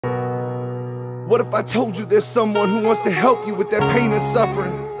What if I told you there's someone who wants to help you with that pain and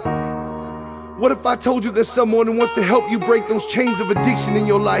suffering? What if I told you there's someone who wants to help you break those chains of addiction in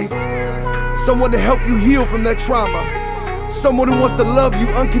your life? Someone to help you heal from that trauma. Someone who wants to love you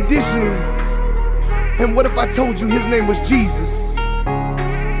unconditionally. And what if I told you his name was Jesus?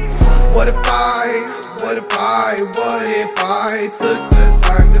 What if I took the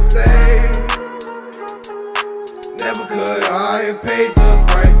time to say, never could I have paid the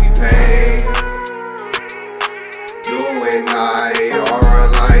price he paid. You and I are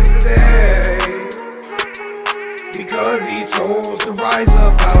alive today because he chose to rise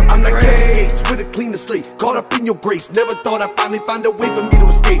up out the I'm like grave. Kevin Gates with a cleaner slate, caught up in your grace. Never thought I'd finally find a way for me to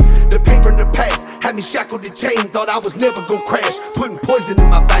escape. The pain from the past had me shackled and chained. Thought I was never gonna crash, putting poison in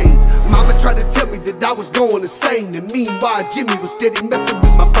my veins. Mama tried to tell me that I was going insane, and meanwhile Jimmy was steady messing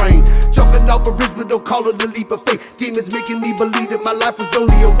with my brain. Jumping off a ridge but don't call it a leap of faith. Demons making me believe that my life was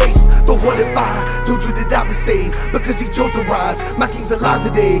only a waste. But what if I told you that I was saved because he chose to rise? My king's alive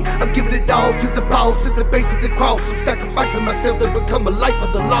today. I'm giving it all to the boss at the base of the cross. I'm sacrificing myself to become a life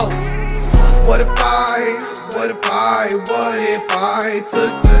of the lost. What if I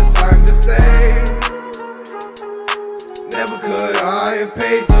took the time to say, never could I have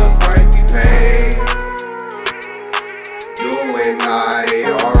paid the price he paid. You and I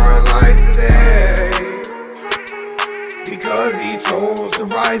are alive today because he chose to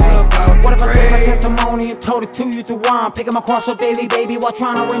rise up out the What if I took my grave. testimony and told it to you through rhyme? Picking my cross up daily, baby, while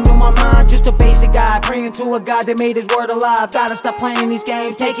trying to renew my mind. Just a basic guy, praying to a God that made his word alive. Gotta stop playing these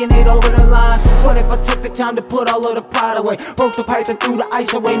games, taking it over the lines. What if I took the time to put all of the pride away? Broke the pipe and threw the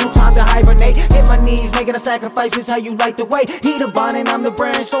ice away, no time to hibernate. Hit my knees, making a sacrifice is how you like the way. He the vine and I'm the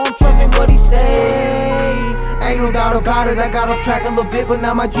branch, so I'm trusting what he say. Ain't no doubt about it, I got off track a little bit, but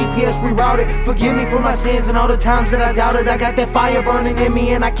now my GPS rerouted. Forgive me for my sins and all the times that I doubted. I got that fire burning in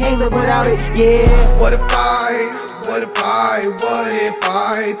me and I can't live without it, yeah. What if I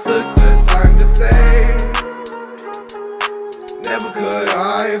took the time to say, never could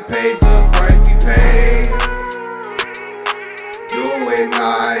I have paid the price he paid. You and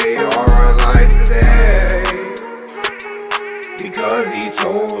I are alive today because he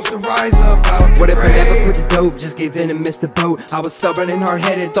chose to rise up out the What if I grave. never quit the dope, just gave in and missed the boat? I was stubborn and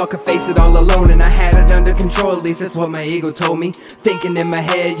hard-headed, thought could face it all alone, and I had it under control, at least that's what my ego told me. Thinking in my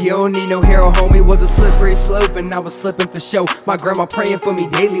head, you don't need no hero, homie. Was a slippery slope and I was slipping for show. My grandma praying for me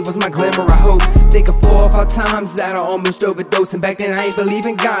daily was my glimmer of hope. Think of 4 or 5 times that I almost overdosed, and back then I ain't believe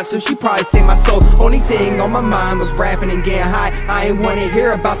in God, so she probably saved my soul. Only thing on my mind was rapping and getting high. I ain't wanna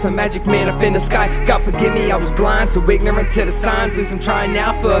hear about some magic man up in the sky. God forgive me, I was blind, so ignorant to the signs. At least I'm trying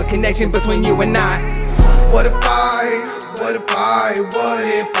now for a connection between you and I. What if I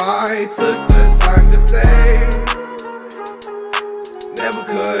took the time to say, never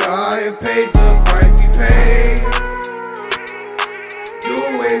could I have paid the price he paid. You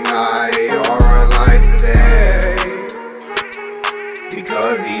and I are alive today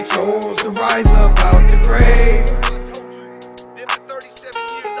because he chose to rise up out the grave.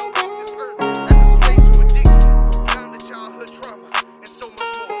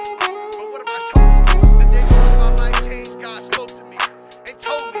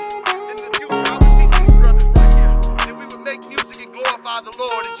 The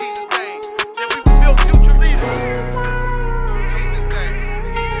Lord in Jesus' name, that we will build future leaders in Jesus' name.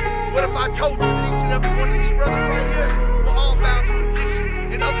 What if I told you that each and every one of these brothers right here were all bound to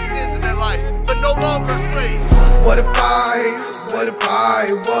addiction and other sins in their life, but no longer slaves? What if I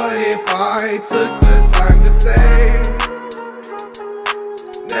took the time to say,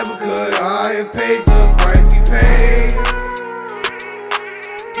 never could I have paid the price he paid.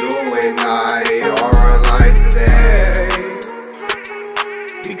 You and I are alive today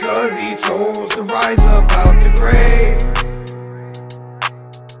because he chose to rise up out the grave.